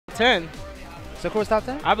10. Sakura's top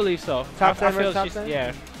 10? I believe so. Top 10 I feel versus top she's 10?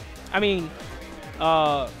 yeah. I mean,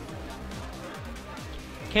 Cammy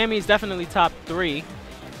is definitely top 3,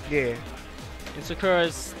 Yeah. and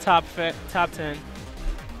Sakura's top 10.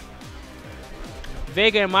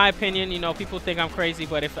 Vega, in my opinion, you know, people think I'm crazy,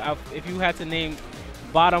 but if you had to name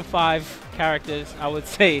bottom 5 characters, I would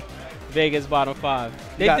say Vega's bottom 5.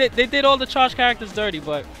 They did all the charge characters dirty,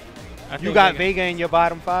 but I think You got Vega in your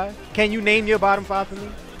bottom 5? Can you name your bottom 5 for me?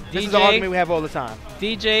 This is the DJ, argument we have all the time.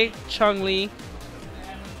 DJ, Chun-Li,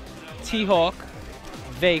 T-Hawk,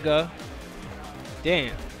 Vega.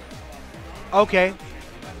 Damn. Okay.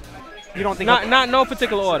 You don't think Not no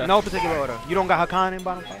particular order. no particular order. You don't got Hakan in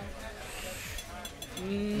bottom 5?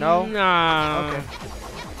 No? Nah. Okay.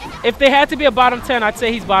 If they had to be a bottom 10, I'd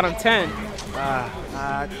say he's bottom 10,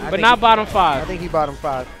 but not bottom 5. I think he bottom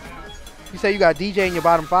 5. You say you got DJ in your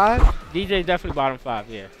bottom 5? DJ definitely bottom 5,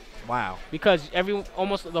 yeah. Wow. Because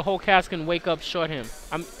almost the whole cast can wake up short him.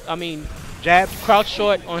 I mean, Jab? crouch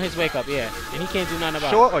short on his wake up, yeah, and he can't do nothing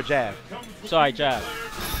about Short or jab? it. Sorry, jab,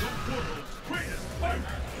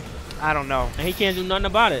 I don't know. and he can't do nothing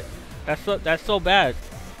about it. That's so bad.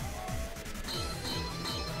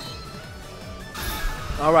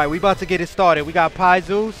 All right, we about to get it started. We got Pi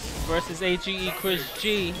Zeus Versus AGE Chris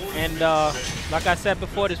G, and like I said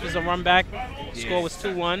before, this was a run back. Score was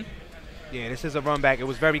 2-1. Yeah, this is a run back. It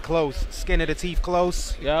was very close. Skin of the teeth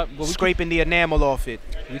close. Yep, but Scraping the enamel off it.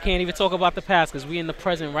 we can't even talk about the past because we in the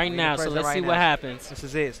present right now. So let's see what happens. This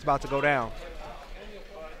is it. It's about to go down.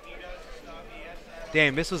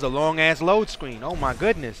 Damn, this was a long-ass load screen. Oh, my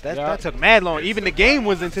goodness. That took mad long. Even the game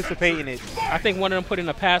was anticipating it. I think one of them put in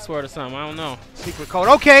a password or something. I don't know. Secret code.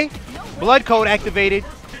 Okay. Blood code activated.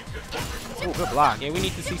 Oh, good block. Yeah, we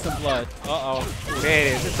need to see some blood. Uh-oh. There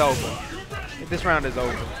it is. It's over. This round is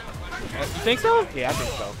over. You think so? Yeah, I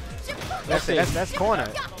think so. Let's see. That's corner.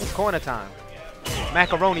 It's corner time.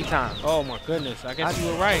 Macaroni time. Oh my goodness! I guess you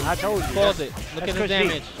were right. I told you. Called it. Look at the Chris G.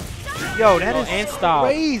 damage. Yo, that is and style.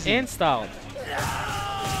 crazy. And style.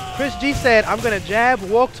 Chris G said, I'm going to jab,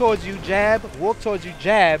 walk towards you, jab, walk towards you,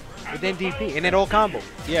 jab, and then DP, and then all combo.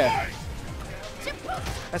 Yeah.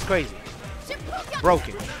 That's crazy.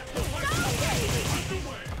 Broken.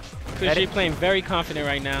 Chris G playing very confident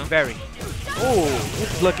right now. Very. Ooh,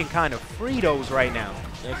 this is looking kind of Fritos right now.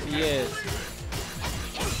 Yes, he is.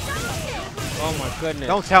 Oh my goodness.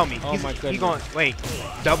 Don't tell me. Oh my goodness. He going, wait,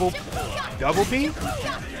 double P?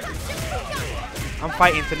 I'm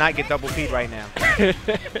fighting to not get double P'd right now.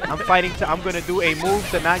 I'm going to do a move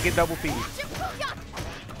to not get double P'd.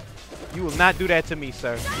 You will not do that to me,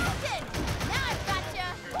 sir.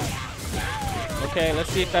 Okay, let's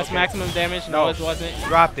see if that's maximum damage. No, it wasn't.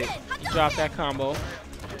 Dropped it. He dropped that combo.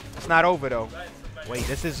 It's not over, though. Wait,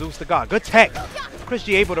 this is Zeus the God. Good tech. Chris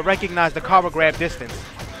G able to recognize the cover grab distance.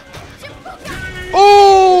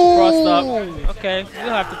 Ooh! Crossed up. Okay, we'll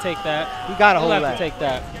have to take that. We got to hold We'll that. have to take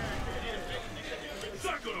that.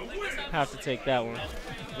 Have to take that one.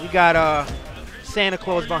 We got Santa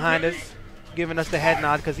Claus behind us, giving us the head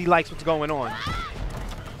nod because he likes what's going on.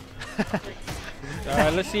 All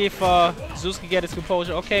right, let's see if Zeus can get his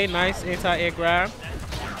composure. Okay, nice anti-air grab.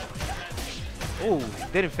 Ooh,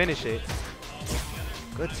 didn't finish it.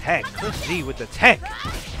 Good tech. Chris G with the tech.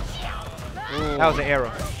 Ooh. That was an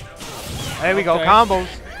error. There we go, Okay. combos.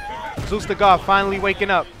 Zeus the God finally waking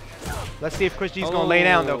up. Let's see if Chris G's gonna lay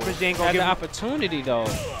down though. Chris G ain't gonna Has give an him. opportunity though.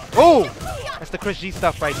 Ooh! That's the Chris G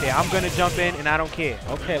stuff right there. I'm gonna jump in and I don't care.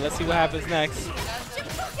 Okay, let's see what happens next.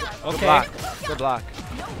 Good Okay, block. Good block.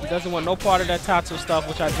 he doesn't want no part of that Tatsu stuff,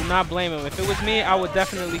 which I do not blame him. If it was me, I would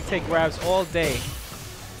definitely take grabs all day.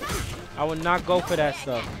 I would not go for that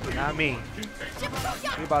stuff. Not me.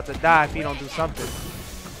 He about to die if he don't do something.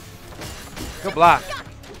 Good block.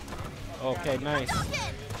 Okay, nice.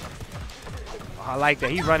 Oh, I like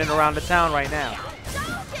that. He's running around the town right now.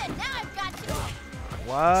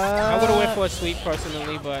 What? I would have went for a sweep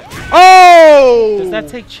personally, but Oh! does that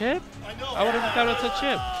take chip? I would have thought it took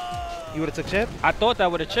chip. You would have took chip? I thought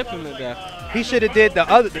that would have chipped him to death. He should have did the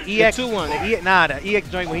EX. The 2-1. The EX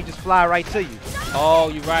joint where he just fly right to you. Oh,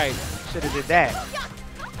 you're right. Should have did that.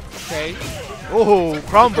 Okay. Oh, Girl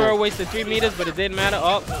crumble. wasted 3 meters, but it didn't matter.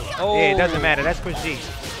 Oh. Yeah, it doesn't matter. That's Chris G.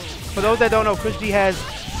 For those that don't know, Chris G has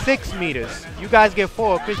 6 meters. You guys get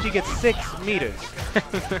 4. Chris G gets 6 meters.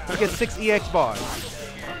 He gets 6 EX bars.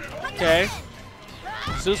 Okay.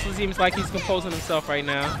 Zeus seems like he's composing himself right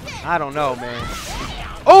now. I don't know, man.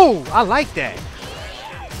 Oh, I like that.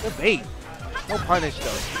 Good bait. No punish,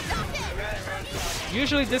 though.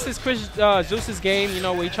 Usually this is Zeus's game, you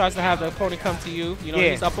know, where he tries to have the opponent come to you. You know,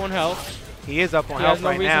 Yeah. he's up on health. He is up on He health has no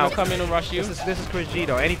right reason now. to come in and rush you. This is Chris G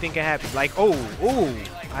though. Anything can happen. Like, oh,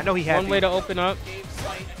 I know he had One way to open up.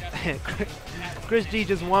 Chris G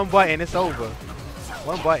just one button. It's over.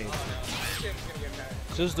 One button.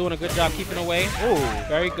 Zeus doing a good job keeping away. Oh,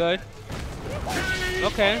 Very good.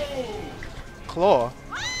 Okay. Claw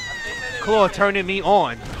turning me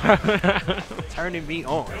on. Turning me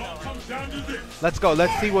on. Let's go.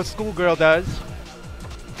 Let's see what Schoolgirl does.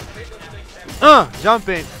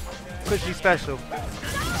 Jumping. Chris G special.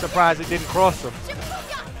 Surprised it didn't cross him.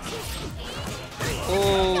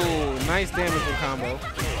 Oh, nice damaging combo.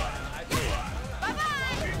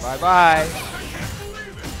 Bye-bye.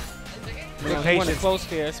 You know, he wanted close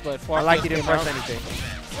fierce, but I like he didn't press anything.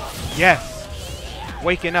 Yes.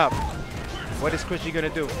 Waking up. What is Chris G gonna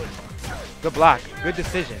do? Good block. Good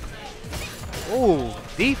decision. Ooh,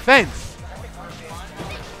 defense.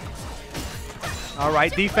 All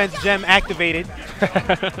right, defense gem activated.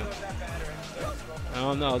 I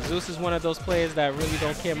don't know. Zeus is one of those players that really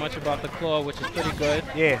don't care much about the claw, which is pretty good.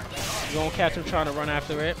 Yeah. You won't catch him trying to run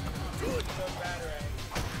after it.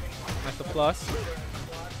 That's a plus.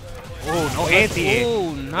 Oh, no anti-air.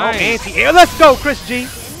 Oh, nice. No anti-air. Let's go, Chris G.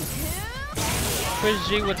 Chris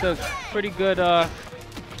G with the pretty good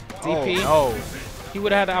DP. Oh, He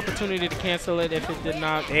would have had the opportunity to cancel it if it did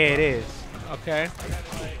not. there it is. Okay.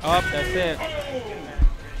 Oh, that's it.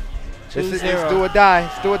 This is 2-0. do or die.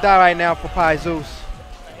 It's do or die right now for Pi Zeus.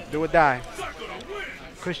 Do or die.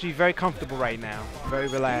 Chris G very comfortable right now. Very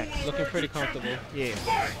relaxed. Looking pretty comfortable. Yeah.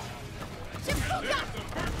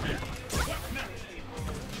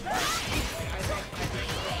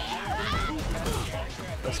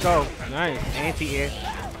 Let's go. Nice. Anti-air.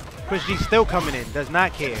 Chris G still coming in. Does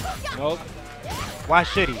not care. Nope. Why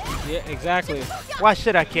should he? Yeah, exactly. Why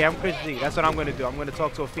should I care? I'm Chris G. That's what I'm going to do. I'm going to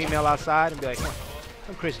talk to a female outside and be like,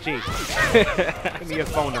 I'm Chris G. Give me your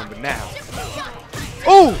phone number now.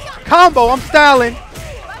 Ooh! Combo! I'm styling.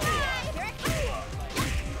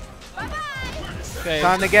 Okay.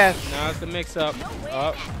 Time to guess. Now it's the mix-up.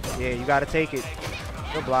 Up. Yeah, you got to take it.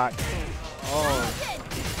 Good block. Oh.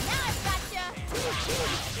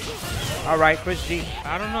 All right, Chris G.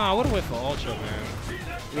 I don't know. I would have went for Ultra, man.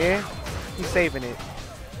 Yeah? He's saving it.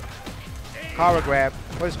 Kara grab.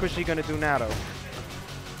 What is Chris G going to do now, though?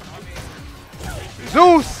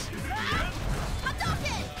 Zeus!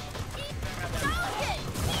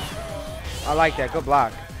 I like that. Good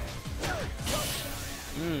block.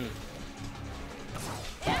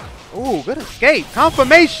 Ooh, good escape.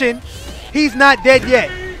 Confirmation. He's not dead yet.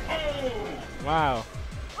 Wow.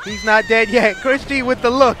 He's not dead yet. Chris G with the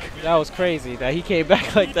look. That was crazy that he came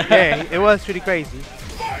back like that. Yeah, it was pretty crazy.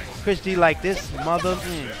 Chris G like this mother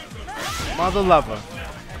lover.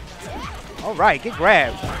 All right, get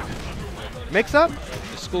grabbed. Mix up.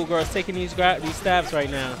 The schoolgirl's taking these stabs right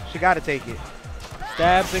now. She got to take it.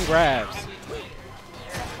 Stabs and grabs.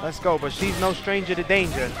 Let's go, but she's no stranger to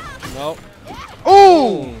danger. Nope.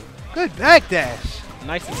 Ooh, good backdash.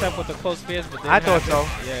 Nice attempt with the close fierce, but I thought so.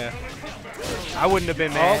 Yeah. I wouldn't have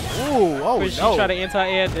been mad. Ooh, Chris G no. tried to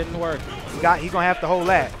anti-air, didn't work. He's gonna have to hold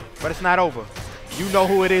that, but it's not over. You know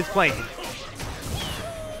who it is playing.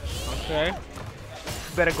 Okay.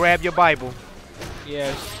 Better grab your Bible.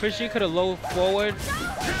 Yeah, Chris G could have low forward.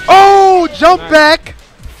 Oh, jump back,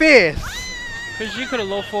 fierce. Chris G could have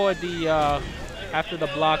low forward the after the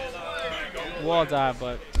block wall dive,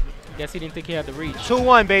 but I guess he didn't think he had the reach.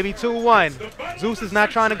 2-1, baby, 2-1. Zeus is not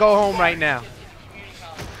trying to go home right now.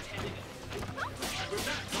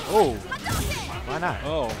 Oh, why not?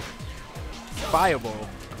 Oh. Fireball.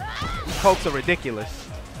 These pokes are ridiculous.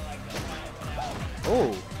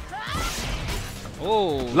 Oh.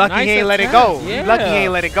 Oh. Lucky nice he ain't let it attempt. go. Yeah. Lucky he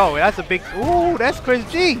ain't let it go. That's a big. Ooh, that's Chris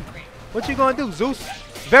G. What you gonna do, Zeus?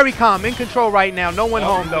 Very calm, in control right now. No one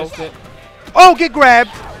home though. It. Oh, get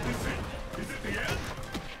grabbed.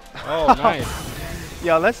 Oh, nice.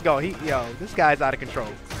 Yo, let's go. This guy's out of control.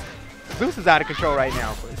 Zeus is out of control right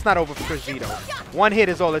now. But it's not over for Chris G though. One hit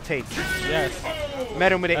is all it takes. Yes.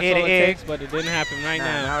 Met him with an That's ear all to it ear. takes, but it didn't happen right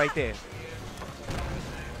now. Not right there.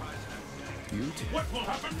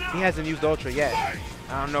 He hasn't used Ultra yet.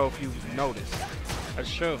 I don't know if you noticed.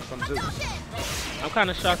 That's true. From Zeus. I'm kind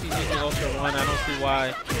of shocked he's using Ultra 1. I don't see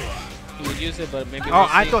why he would use it, but maybe Oh, we'll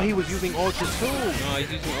I see. thought he was using Ultra 2. No,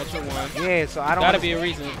 he's using Ultra 1. Yeah, so I don't Gotta be a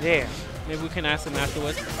reason. Yeah. Maybe we can ask him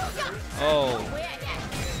afterwards. Oh.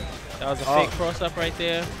 That was a fake cross-up right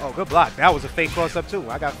there. Oh, good block. That was a fake cross-up, too.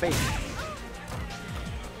 I got fake.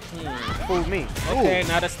 Fooled me. Okay, Ooh.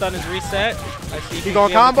 now the stun is reset. I see He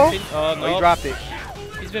going combo? Oh, He no. dropped it.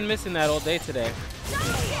 He's been missing that all day today.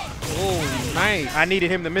 Oh, nice. I needed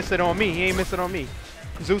him to miss it on me. He ain't missing on me.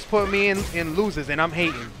 Zeus put me in losers, and I'm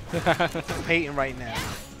hating. I'm hating right now.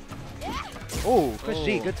 Oh, Chris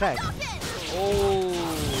G, good tag. Oh.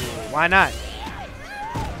 Why not?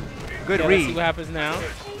 Good Yeah, read. let's see what happens now.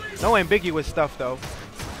 No ambiguous stuff, though.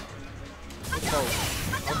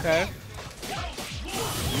 Okay.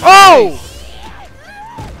 Oh!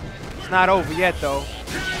 It's not over yet, though.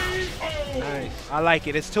 Nice. I like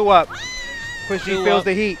it. It's 2 up. Chris G 2 feels up.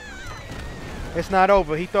 the heat. It's not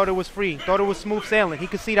over. He thought it was free. Thought it was smooth sailing. He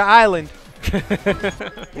could see the island.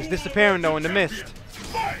 It's disappearing, though, in the mist.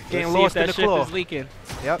 Getting lost in the ship claw. is leaking.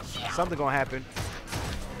 Yep. Something gonna happen.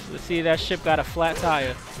 Let's see if that ship got a flat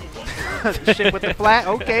tire. The ship with the flat?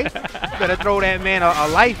 Okay. Better throw that man a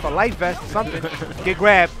life vest or something. Get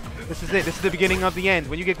grabbed. This is it. This is the beginning of the end.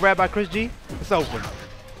 When you get grabbed by Chris G, it's over.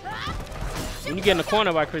 When you get in the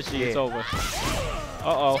corner by Chris G, Yeah. it's over.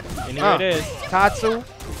 Uh-oh. And here it is. Tatsu.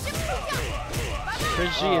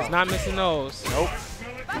 Chris G is not missing those. Nope.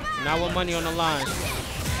 Not with money on the line.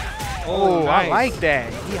 Oh, nice. I like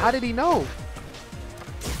that. How did he know?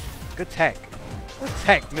 Good tech. Good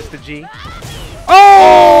tech, Mr. G.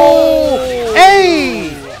 Oh! Hey!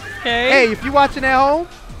 Okay. Hey, if you're watching at home,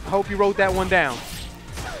 I hope you wrote that one down.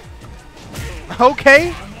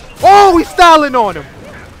 Okay. Oh, he's styling on him.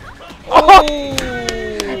 Oh!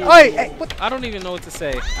 Hey, what? I don't even know what to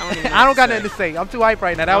say. I don't got nothing to say. I'm too hyped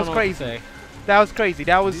right now. That was crazy. That was crazy.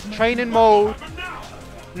 That was training mode.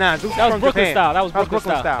 Nah, Zeus That is was from Brooklyn Japan. style. That was Brooklyn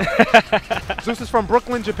style. Zeus is from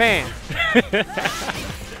Brooklyn, Japan.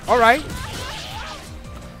 All right.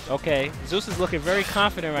 Okay. Zeus is looking very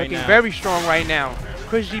confident right now. Looking very strong right now.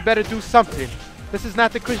 Chris G better do something. This is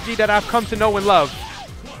not the Chris G that I've come to know and love.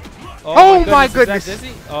 Oh my goodness. Is that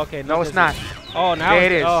Dizzy? Okay, No, it's Dizzy. not. Oh, now There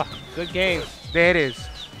it is. Oh, good game. There it is.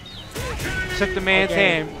 Shook the man's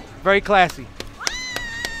hand. Very classy.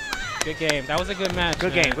 Good game. That was a good match.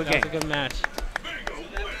 Good man. game, good that game. was a good match.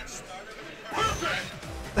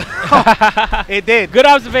 It did. Good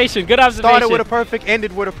observation. Good observation. Started with a perfect,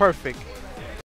 ended with a perfect.